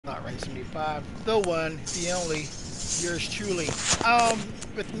SnotRight75, the one, the only, yours truly.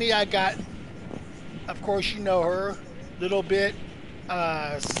 With me, I got, of course, you know her, little bit.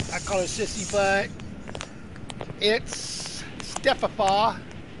 I call her Sissy, but it's Stephafa,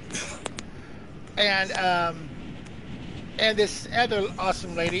 and this other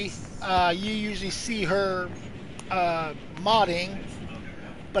awesome lady. You usually see her modding,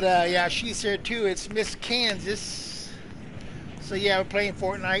 but yeah, she's here too. It's Miss Kansas. So yeah, we're playing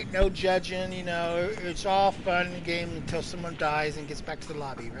Fortnite, no judging, you know, it's all fun in the game until someone dies and gets back to the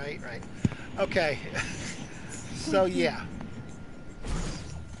lobby, right? Right. Okay. So yeah.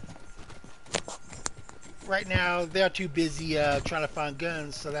 Right now, they're too busy trying to find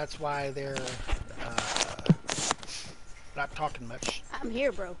guns, so that's why they're not talking much. I'm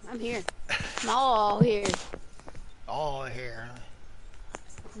here, bro. I'm here. I'm all here. All here.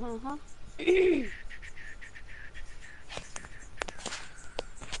 Uh-huh.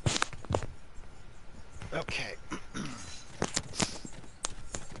 Okay.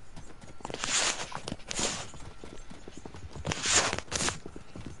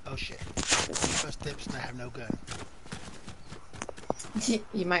 Oh shit. First tips, and I have no gun.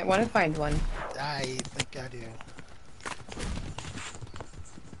 You might want to find one. I think I do.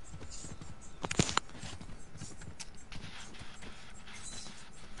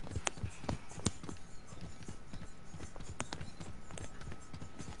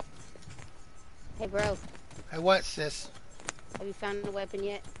 Hey, bro. Hey, what, sis? Have you found a weapon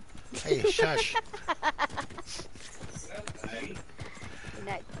yet? Hey, shush. You're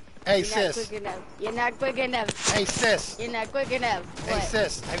Hey, not sis. quick enough. You're not quick enough. Hey, sis. You're not quick enough. Hey, What?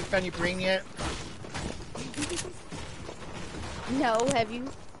 sis. Have you found your brain yet? No, have you?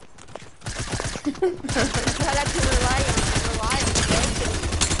 Try not to rely on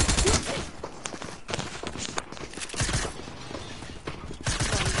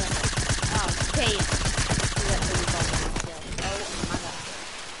Oh, damn.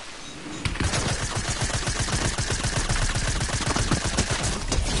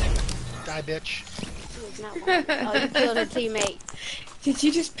 Die, bitch. Oh, you killed her teammate. Did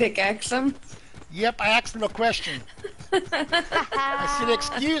you just pickaxe them? Yep, I asked him a question. I said,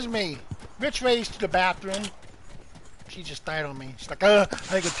 excuse me, which way is to the bathroom? She just died on me. She's like, I ain't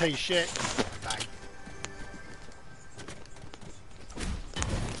gonna tell you shit. Died.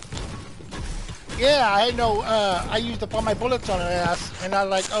 Yeah, I know, I used up all my bullets on her ass, and I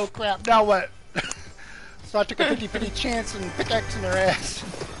like, oh crap, now what? So I took a 50-50 chance and pickaxing her ass.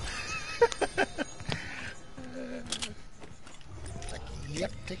 Like,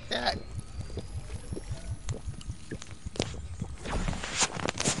 yep, take that.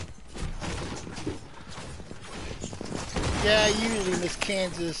 Yeah, usually Miss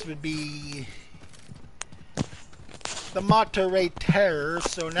Kansas would be the Monterey Terror,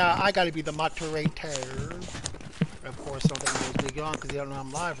 so now I gotta be the Monterey Terror. Of course, don't let me big on because they don't know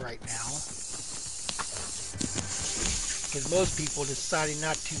I'm live right now. Because most people decided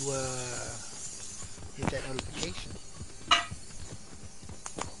not to hit that notification.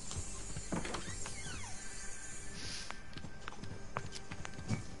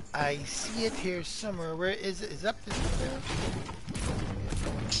 I see it here somewhere. Where is it? Is it up this way?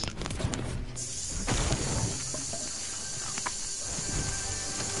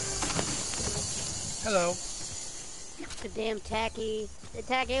 Hello. The damn tacky. The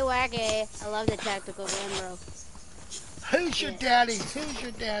tacky wacky. I love the tactical game, bro. Who's your daddy? Who's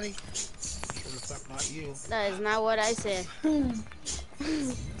your daddy? Sure the fuck not you. That is not what I said.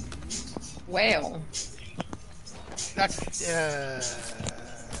 Well. That's a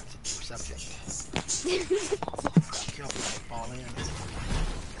deep subject. Careful, I fall in.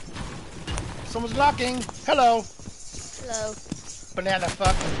 Someone's knocking. Hello. Hello. Banana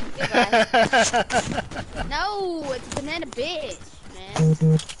fuck. Goodbye. No, it's a banana bitch, man.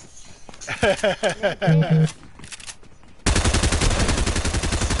 Banana bitch.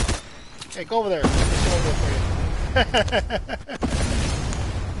 Hey, go over there. Go over there for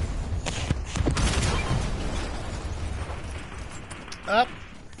you. Up.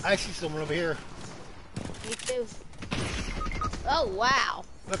 I see someone over here. Me too. Oh, wow.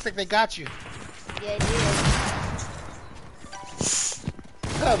 Looks like they got you. Yeah, it is.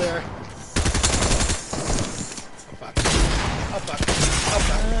 Hello there. Oh fuck. Oh fuck. Oh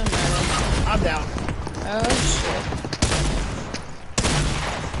fuck. I'm down. Oh shit.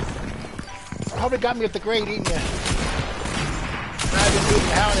 Probably got me at the grade, didn't you? I've been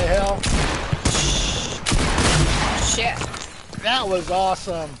moving how in the hell. Shit. That was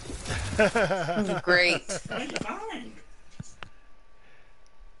awesome. That was great.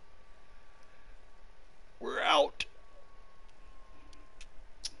 We're out.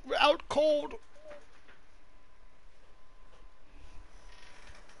 We're out cold.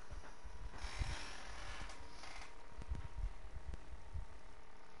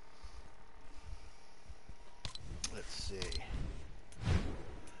 Let's see.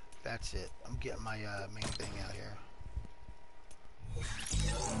 That's it. I'm getting my main thing out here.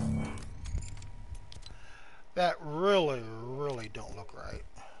 That really, really don't look right.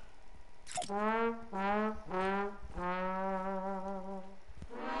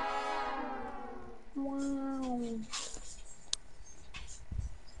 Wow.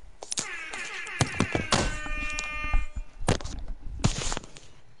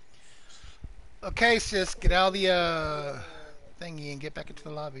 Okay, sis, get out of the thingy and get back into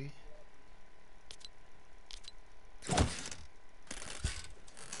the lobby.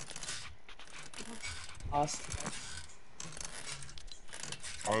 Awesome.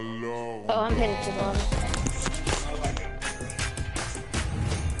 Oh, I'm headed to the lobby.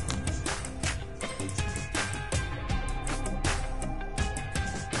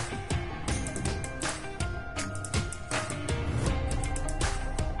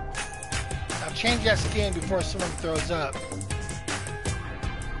 Now change that skin before someone throws up.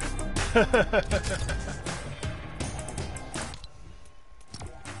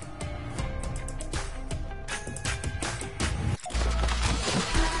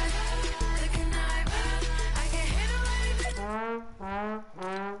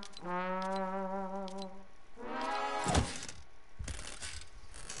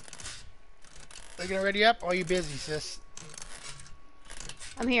 Are you getting ready up? Or are you busy, sis?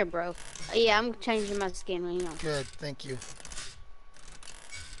 I'm here, bro. Yeah, I'm changing my skin right now. Good, thank you.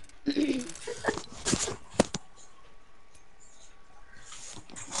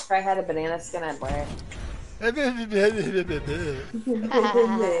 If I had a banana skin, I'd wear it.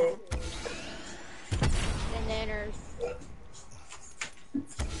 Bananas.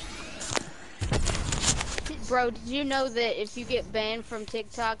 Bro, did you know that if you get banned from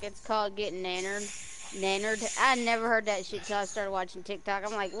TikTok, it's called getting nannered? Nannered? I never heard that shit till I started watching TikTok.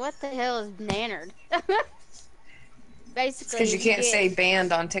 I'm like, what the hell is nannered? Basically, Because you can't say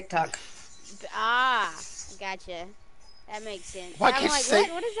banned on TikTok. Ah, gotcha. That makes sense. Why I'm can't you like, say?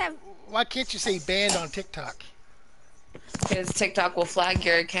 what is that? Why can't you say banned on TikTok? Because TikTok will flag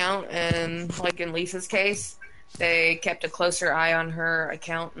your account, and like in Lisa's case, they kept a closer eye on her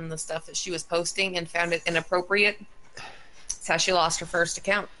account and the stuff that she was posting and found it inappropriate. That's how she lost her first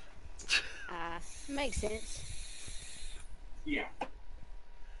account. Makes sense.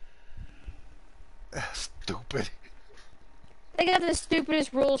 Stupid. They got the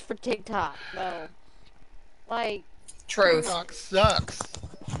stupidest rules for TikTok, though. Like, Truth. TikTok sucks.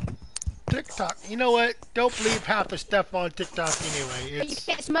 TikTok. You know what? Don't believe half the stuff on TikTok anyway. you It's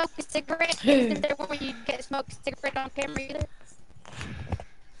can't smoke a cigarette. Isn't there where you can't smoke a cigarette on camera either?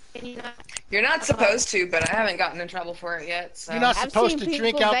 Can you not? You're not supposed to, but I haven't gotten in trouble for it yet. So. You're not I've supposed seen to people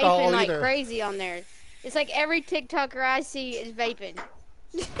drink alcohol vaping like either. crazy on there. It's like every TikToker I see is vaping.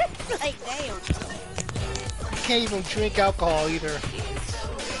 It's like, damn. You can't even drink alcohol either.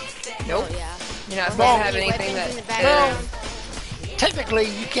 Nope. Oh, yeah. You're not supposed Well, to have Any anything weapons in the that. background? Technically,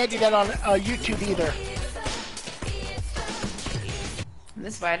 you can't do that on YouTube either.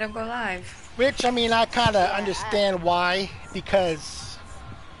 This is why I don't go live. Which, I mean, I kind of understand why. Because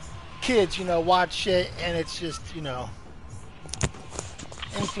kids, you know, watch it and it's just, you know,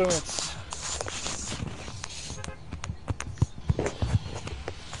 influence.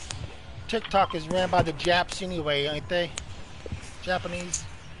 TikTok is ran by the Japs anyway, ain't they? Japanese.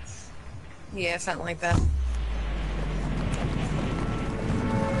 Yeah, something like that.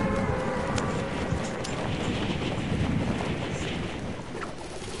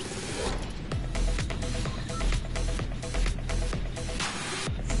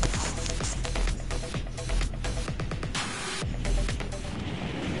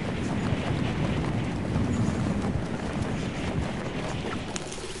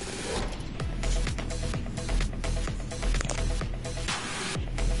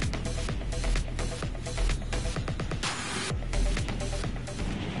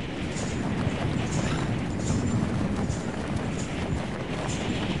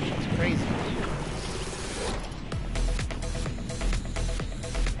 It's crazy.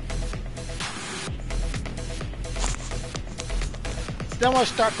 Then I'm gonna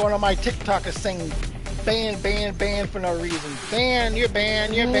start going on my TikTok and saying ban, ban, ban for no reason. Ban, you're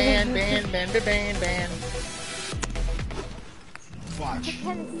banned, you're banned, ban, ban, ban, ban, ban. Watch.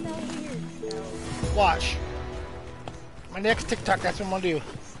 That is so weird. Watch. My next TikTok, that's what I'm gonna do.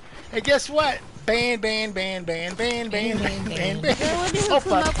 Hey, guess what? Ban, ban, ban, ban, ban, ban, ban, ban, ban. I wonder who Oh,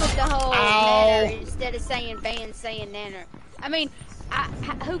 came up fuck. with the whole Ow. nanner instead of saying ban, saying nanner. I mean,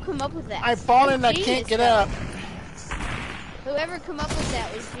 Who come up with that? I'm falling and I That's can't genius, get though. up. Whoever come up with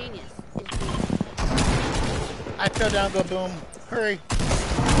that was genius. Is genius. I fell down, go boom. Hurry.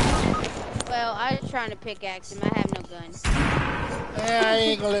 Well, I was trying to pickaxe him. I have no gun. I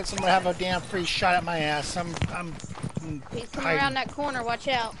ain't gonna let someone have a damn free shot at my ass. I'm He's coming hiding. around that corner. Watch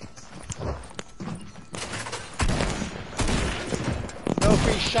out. No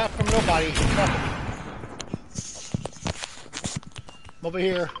free shot from nobody. I'm over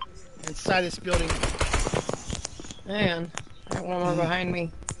here, inside this building. Man, I got one more behind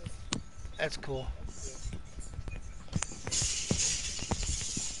me. That's cool.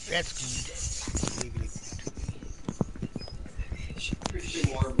 That's good.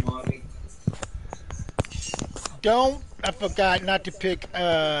 Don't, I forgot not to pick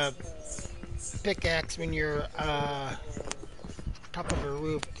pickaxe when you're top of a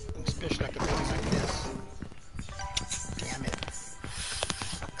roof, especially like a building like this. Damn it.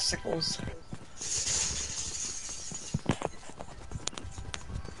 Sickles.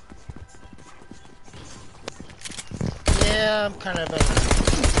 Yeah, I'm kind of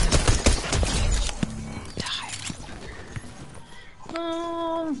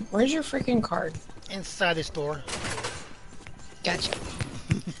Where's your freaking card? inside this door. Gotcha.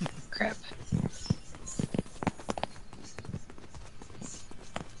 Crap.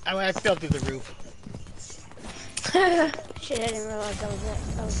 I fell through the roof. Shit, I didn't realize that was up.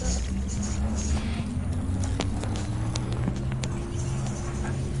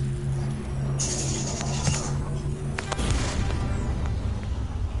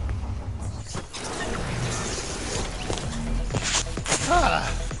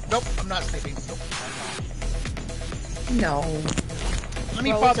 Nope, I'm not sleeping. Nope. No. Let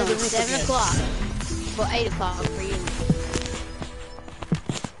me Well, fall it's through the only roof 7 again. o'clock. Well, 8 o'clock for you.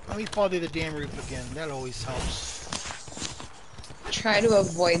 Let me fall through the damn roof again. That always helps. Try to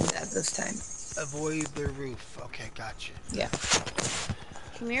avoid that this time. Avoid the roof. Okay, gotcha. Yeah.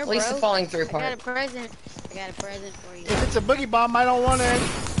 Come here, At least bro. the falling through I got part. a present. I got a present for you. If it's a boogie bomb, I don't want it.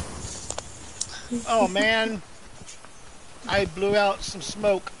 Oh, man. I blew out some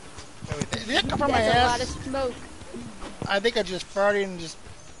smoke. Did it come from my That's a lot of ass? smoke. I think I just farted and just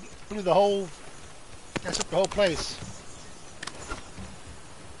blew the whole... That's the whole place.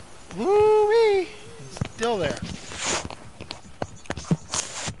 Woo-wee! It's still there.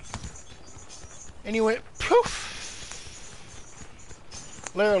 Anyway, poof!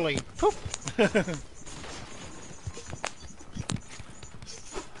 Literally, poof! Let's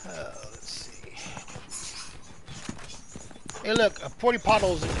see. Hey, look, Porta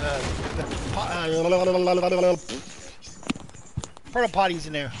Potties, Porta Potties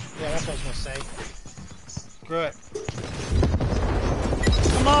in there. Yeah, that's what I was gonna say. Screw it.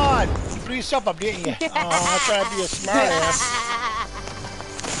 Come on! You blew yourself up, didn't you? Oh, I tried to be a smart ass.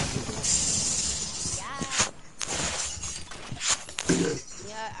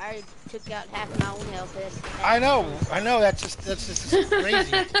 Yeah, I took out half my own health. I know, that's just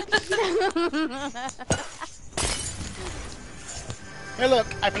crazy. Hey, look,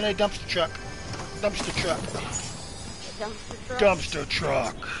 I found a dumpster truck. Dumpster truck. Dumpster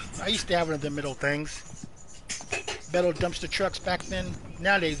truck. I used to have one of them metal things. Metal dumpster trucks back then.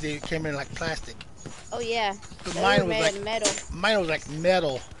 Nowadays they came in like plastic. Oh yeah. But Those mine were was made like of metal. Mine was like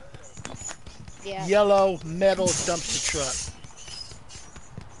metal. Yeah. Yellow metal dumpster truck.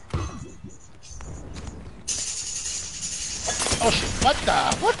 Oh shit! What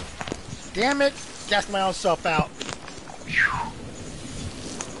the? What? Damn it! Gassed my own self out. Whew.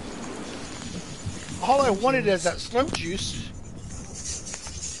 All I wanted is that slurp juice.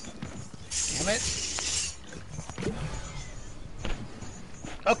 Damn it.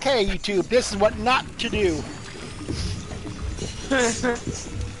 Okay, YouTube, this is what not to do.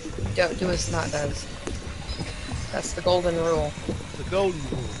 Don't do what Snot does. That's the golden rule. The golden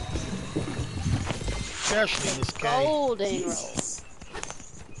rule. Especially in this case. Golden rule.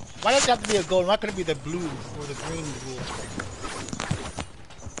 Why does it have to be a gold? Why couldn't it be the blue or the green rule?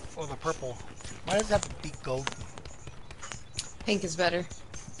 Or the purple? Why does it have to be gold? Pink is better.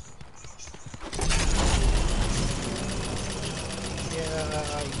 Yeah,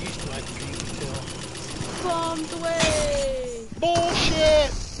 I used to like pink still. Bombs away!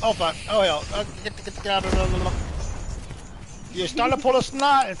 Bullshit! Oh fuck. Oh hell. Get out of the... You're starting to pull a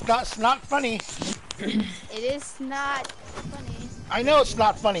snot. It's not funny. It is not funny. I know it's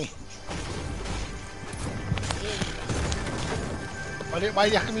not funny. Why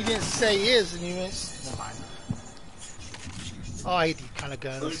how come you didn't say is and you missed? Never mind. Oh, I hate these kind of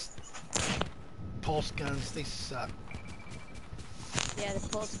guns. Pulse guns, they suck. Yeah, the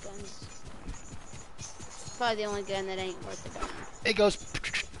pulse guns. probably the only gun that ain't worth it. It goes.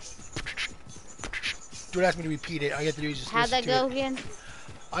 Don't ask me to repeat it. All you have to do is just How'd listen that to go it. again?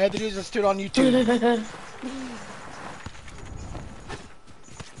 All you have to do is listen to it on YouTube.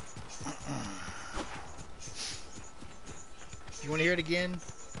 You want to hear it again?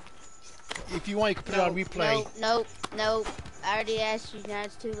 If you want, you can put it on replay. Nope. I already asked you. Now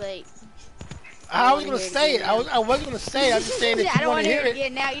it's too late. I was gonna say it. I wasn't gonna say it. I'm just saying if I you want to hear it.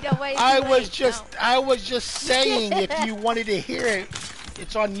 Again. Now you don't wait. I was just saying if you wanted to hear it,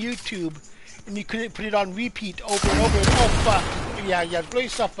 it's on YouTube, and you couldn't put it on repeat over and over. Oh fuck! Yeah. Blow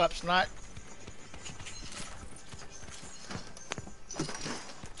yourself up, Snot.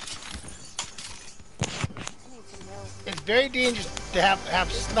 It's very dangerous to have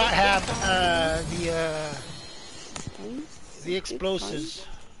Snot have the explosives.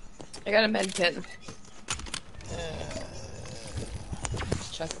 I got a med kit.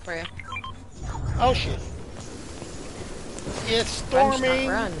 Check it for you. Oh shit! It's storming.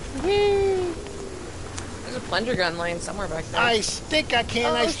 Run. Woo! There's a plunger gun laying somewhere back there. I think I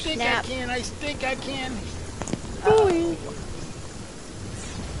can. Oh, I think snap. I can. I think I can.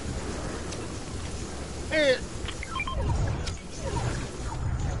 Here.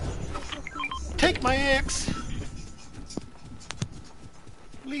 Take my axe.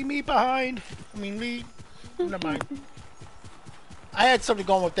 Leave me behind. Never mind. I had something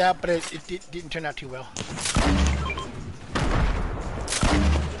going with that, but it didn't turn out too well.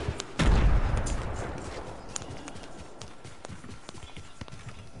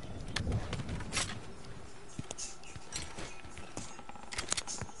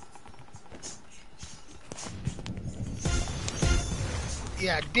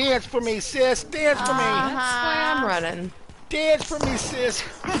 Yeah, dance for me, sis. Dance for me. That's why I'm running. Dance for me, sis.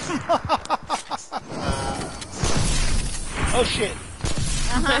 Oh shit.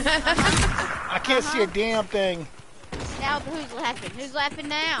 I can't see a damn thing. Now who's laughing? Who's laughing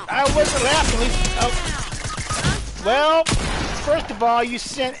now? I wasn't laughing. Well, first of all, you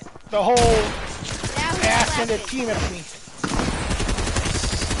sent the whole ass into team at me.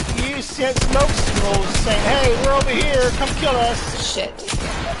 You sent smoke signals saying, "Hey, we're over here. Come kill us." Shit.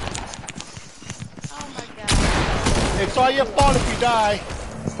 Oh my god. It's all your fault if you die.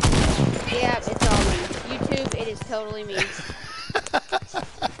 Yeah, it's all me. YouTube, it is totally me.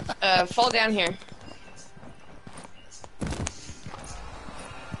 Fall down here.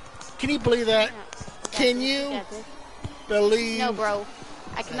 Can you believe that? Can you Got this. believe? No, bro.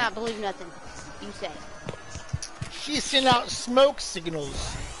 I cannot believe nothing you say. She sent out smoke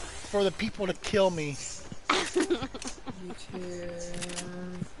signals for the people to kill me.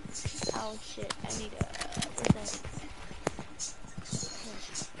 Oh shit, I need a... Where's that?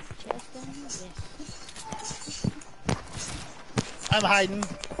 Chest down here? Yes. I'm hiding.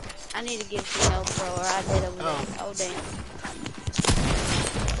 I need to get some help, bro, or I'd head over there. Oh, damn.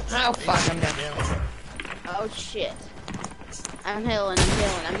 Oh, fuck, I'm down. Oh, shit. I'm healing.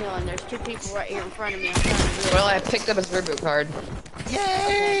 There's two people right here in front of me. I'm trying to do it. Well, I picked up his reboot card.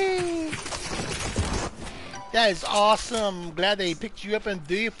 Yay! That is awesome. Glad they picked you up and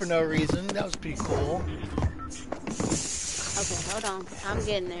threw you for no reason. That was pretty cool. Okay, hold on. I'm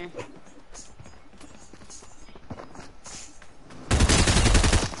getting there.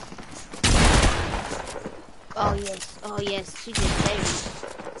 Oh yes, she just saved me.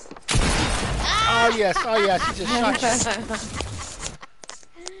 Oh yes, she just shot you.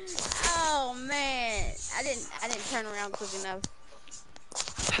 Oh man, I didn't turn around quick enough.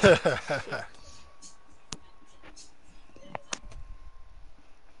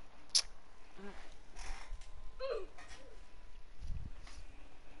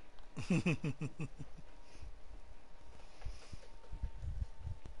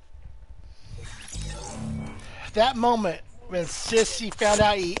 That moment when Sissy found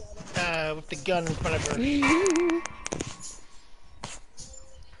out he with the gun in front of her.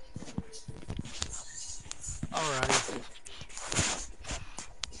 Alrighty.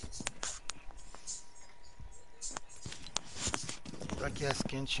 I guess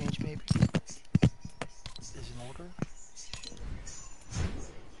skin change maybe is in order.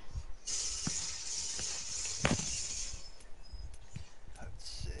 Let's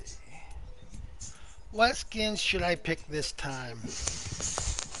see. What skins should I pick this time?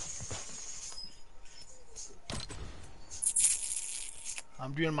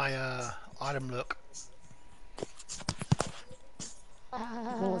 I'm doing my autumn look.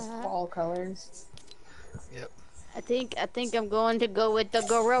 With fall colors. Yep. I think I'm going to go with the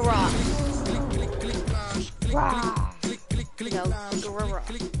gorilla. No, gorilla.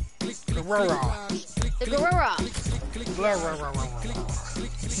 Gorilla. The gorilla. Gorilla.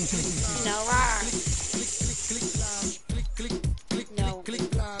 No, rah.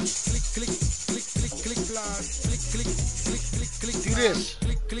 this?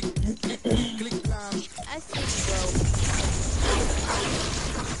 I see bro.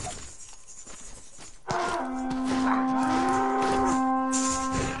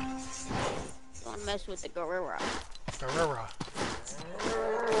 Don't mess with the gorilla. Gorilla.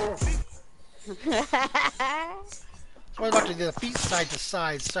 So what about the feet side to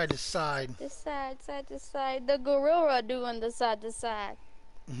side, side to side? The side to side. The gorilla doing the side to side.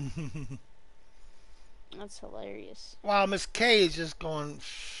 That's hilarious. While Miss K is just going,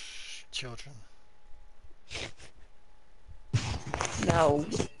 children. No.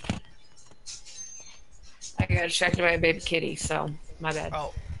 I got distracted by a baby kitty, so my bad.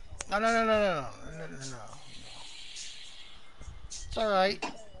 Oh. No. It's alright.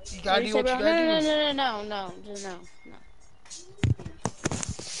 You gotta do what you gotta do. No.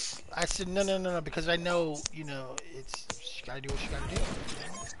 I said no, because I know, you know, it's, you gotta do what you gotta do.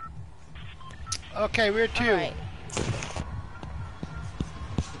 Okay, we're two. Right.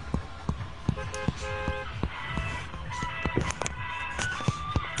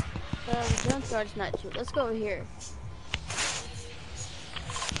 The junkyard's not too. Let's go over here.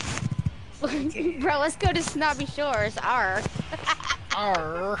 Bro, let's go to Snobby Shores. R.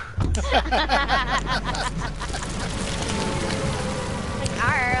 R. Like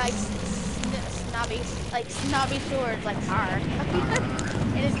R, like snobby, like Snobby Shores, like R.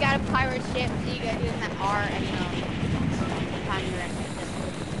 And it's got a pirate ship, so you gotta do that R and the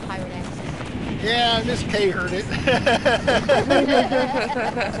pirate accent. Yeah, Miss K heard it. The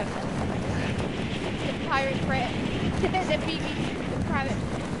pirate prep. The private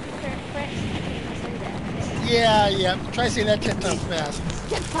prep. Yeah. Try saying that 10 times fast.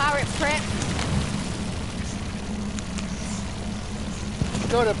 The pirate prep.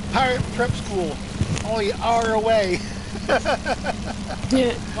 Go to pirate prep school. Only R away.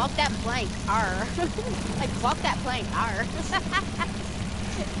 Walk that plank, R. Like, walk that plank, R.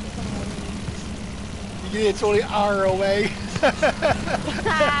 You get it's only R away.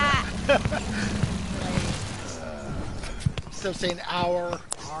 Instead of saying hour,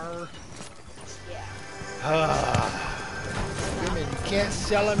 R. Yeah. Women, you can't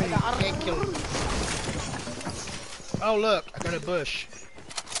sell them and you can't kill them. Oh look, I got a bush.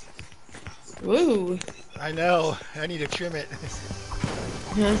 Woo. I know, I need to trim it.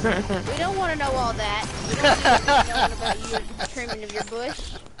 We don't want to know all that. We don't want to know about you trimming of your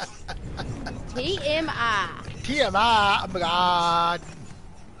bush. TMI. TMI, oh my god.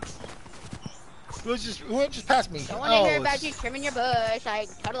 Who just passed me? Don't want to hear about you trimming your bush. Like,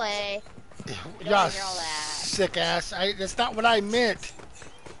 totally. We don't want to hear all that. Sick ass. That's not what I meant.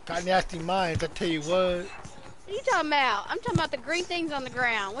 Got nasty minds, I tell you what. What are you talking about? I'm talking about the green things on the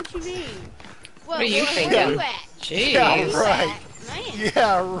ground. What you mean? What are you thinking? Where you at? Jeez. Yeah, right. Man.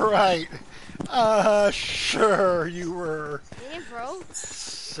 Yeah, right. Sure you were. Yeah, bro.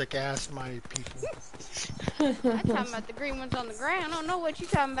 Sick ass minded people. I'm talking about the green ones on the ground. I don't know what you're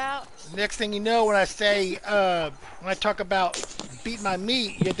talking about. Next thing you know, when I say, when I talk about beat my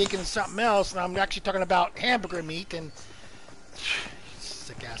meat, you're thinking of something else, and I'm actually talking about hamburger meat, and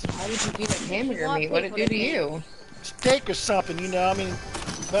sick ass. Why would you beat up hamburger meat? What did it do to you? Steak or something, you know, I mean,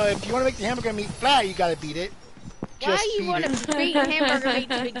 well, if you want to make the hamburger meat flat, you gotta beat it. Why you want to beat hamburger meat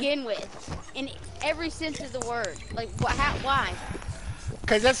to begin with? In every sense of the word. Like, why?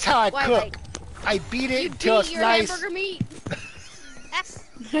 Because that's how I cook. Like, I beat it until it's your nice. Hamburger meat?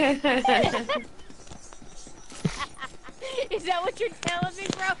 Is that what you're telling me,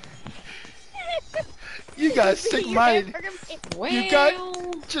 bro? You got sick-minded. Well, You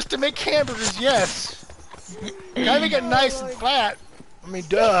got just to make hamburgers, yes. Gotta make it nice and flat. I mean,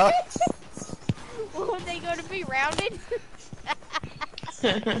 duh. What were they going to be, rounded?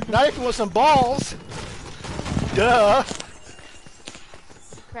 Not if you want some balls. Duh.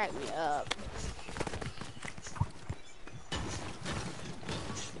 Crack me up.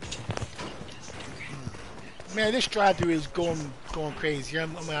 Man, this drive-thru is going crazy.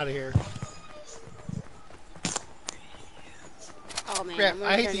 I'm out of here. Oh man, Crap,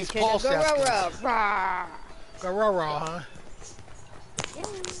 I hate these pulse Gorilla, huh? Yeah, Gorilla.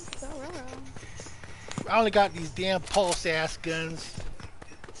 I only got these damn pulse ass guns.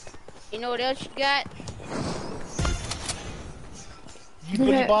 You know what else you got? You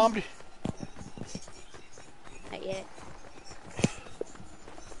bully bombed? Not yet.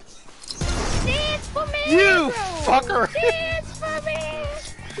 Dance for me, You bro. fucker! Dance for me.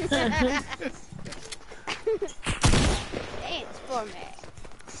 Dance for me.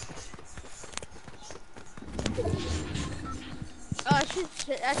 Oh, I should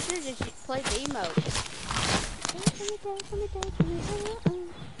just play the emote. Dance for me, dance for me, dance for me.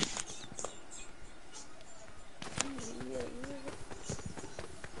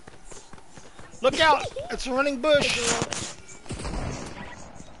 Look out! It's a running bush.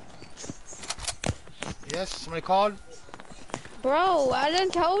 Yes, somebody called. Bro, I done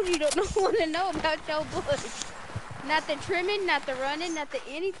told you don't want to know about your bush. Not the trimming, not the running, not the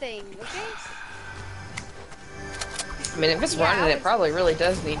anything, okay? I mean, if it's running, it probably really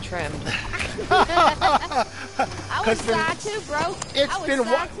does need trimmed. I was shy too, bro.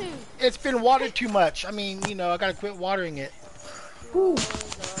 It's been watered too much. I mean, you know, I gotta quit watering it. Lord.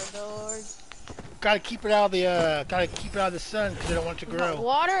 Gotta keep it out of the sun because I don't want it to grow.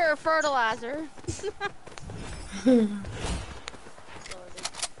 Water or fertilizer?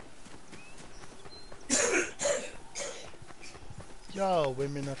 Y'all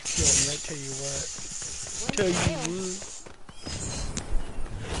women are killing me. I tell you what.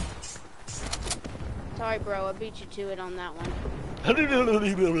 Sorry, bro. I beat you to it on that one.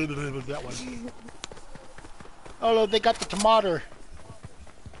 That one. Oh, look, they got the tomato.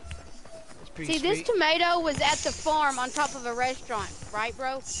 See, this tomato was at the farm on top of a restaurant, right,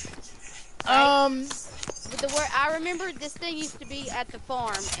 bro? Right? I remember this thing used to be at the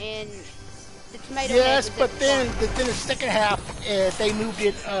farm, and the tomato. Yes, but then the second half, they moved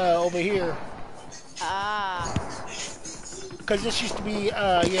it over here. Ah. Because this used to be,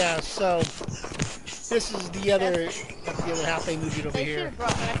 yeah. So this is the other half. They moved it over here. They should have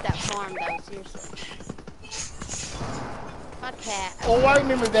brought back that farm, though. Seriously. My cat. Oh, I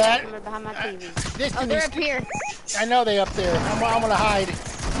remember that. Behind my TV. They're up here. I know they're up there. I'm gonna hide.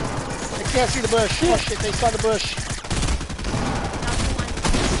 They can't see the bush. Oh shit! They saw the bush.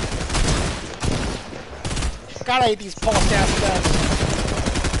 God, I hate these pulse ass guns.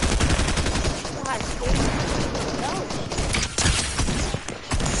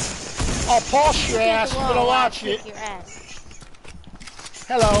 I'll pulse your ass. You're gonna watch it.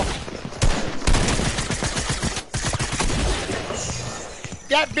 Hello.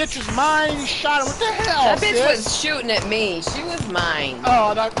 That bitch was mine. You shot him. What the hell? That bitch was shooting at me. She was mine.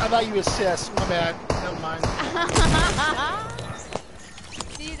 Oh, I thought you were sis. My bad. Never mind.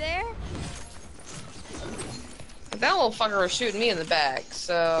 See you there? That little fucker was shooting me in the back,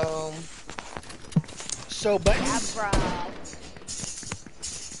 so... But...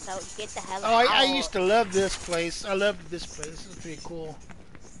 So get the hell out. out. I used to love this place. I loved this place. This is pretty cool.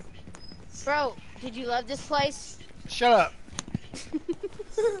 Bro, did you love this place? Shut up.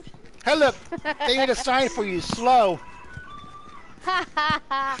 Hey, look. They made a sign for you. Slow. Ha ha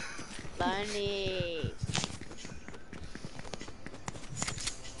ha. Funny.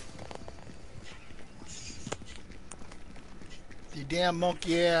 You damn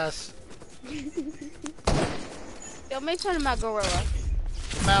monkey ass. Yo, make fun of my gorilla.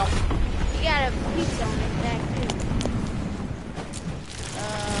 Mount. You got a piece on his back too.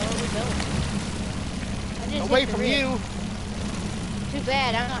 Where we going? Away from you. Too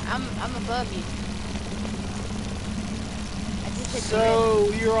bad. I'm above you. I just hit so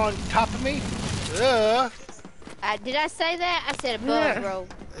you're on top of me? Did I say that? I said above, bro.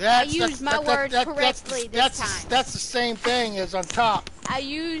 I used my words correctly this time. That's the same thing as on top. I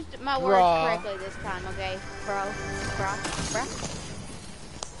used my words correctly this time, okay? Bro.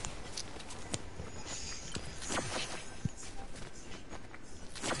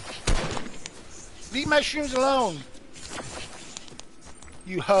 Leave my shrooms alone.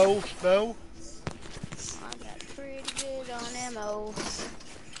 You ho, Bo. I got pretty good on ammo.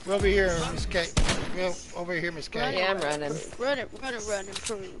 We're over here, Miss K. We're over here, Miss K. Yeah, I'm running. Run it,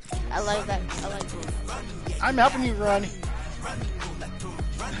 prove. I like that. I like it. I'm helping you run.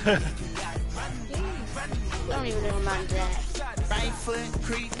 Don't even never mind that. Right foot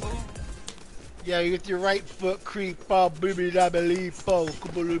creep. Yeah, you with your right foot creep. Booby da believe po.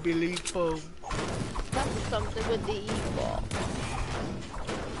 Something with the e-ball.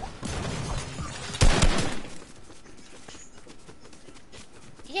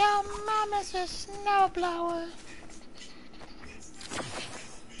 Your mama's a snowblower.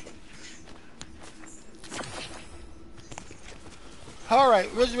 Alright,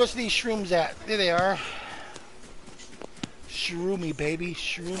 where's these shrooms at? There they are. Shroomy, baby.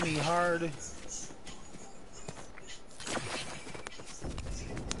 Shroomy hard.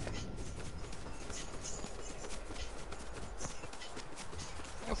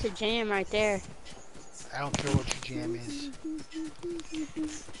 That's a jam right there. I don't care what your jam is.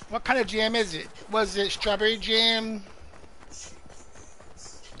 What kind of jam is it? Was it strawberry jam?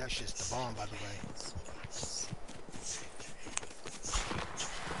 That's just the bomb, by the way.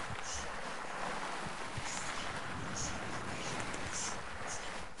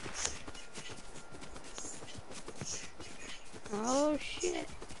 Oh shit.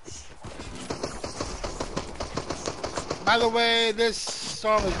 By the way, this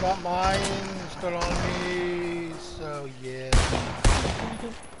song is not mine. It's Fell on me. So yeah.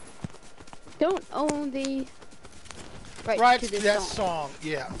 Don't own the Rights to to this that song. song.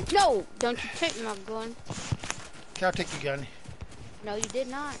 Yeah. No, don't you take my gun. Okay, I'll take your gun. No, you did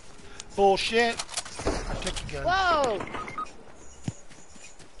not. Bullshit. I'll take your gun. Whoa!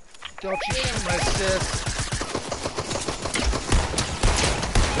 Don't you shoot my sis.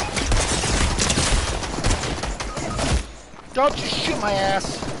 Don't you shoot my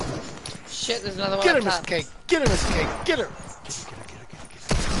ass. Shit, there's another one Get up her, Miss top. K. Get her, Miss K. Get her.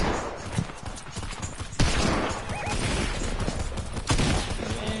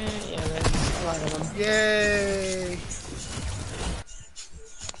 Yeah, there's a lot of them. Yay.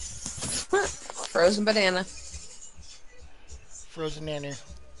 Frozen banana. Frozen nanny.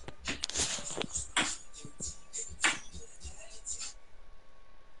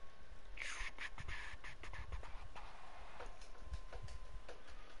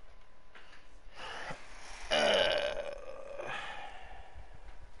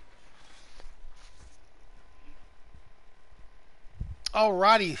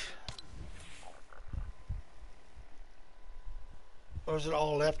 Alrighty. Or is it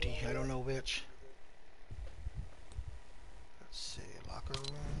all lefty? I don't know which. Let's see. Locker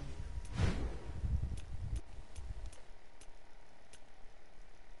room.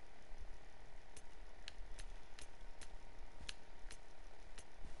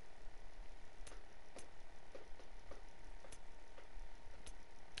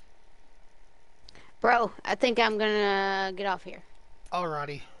 Bro, I think I'm gonna get off here.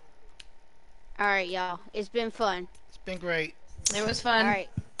 Alrighty. Alright, y'all. It's been fun. It's been great. It was fun. Alright.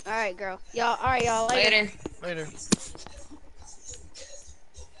 Alright, girl. Y'all, alright, y'all. Later. Later.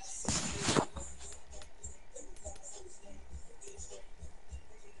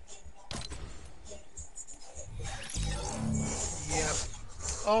 Yep.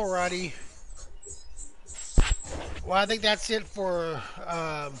 Alrighty. Well, I think that's it for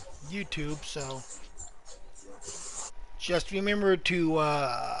YouTube, so just remember to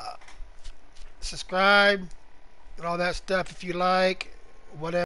subscribe and all that stuff if you like, whatever.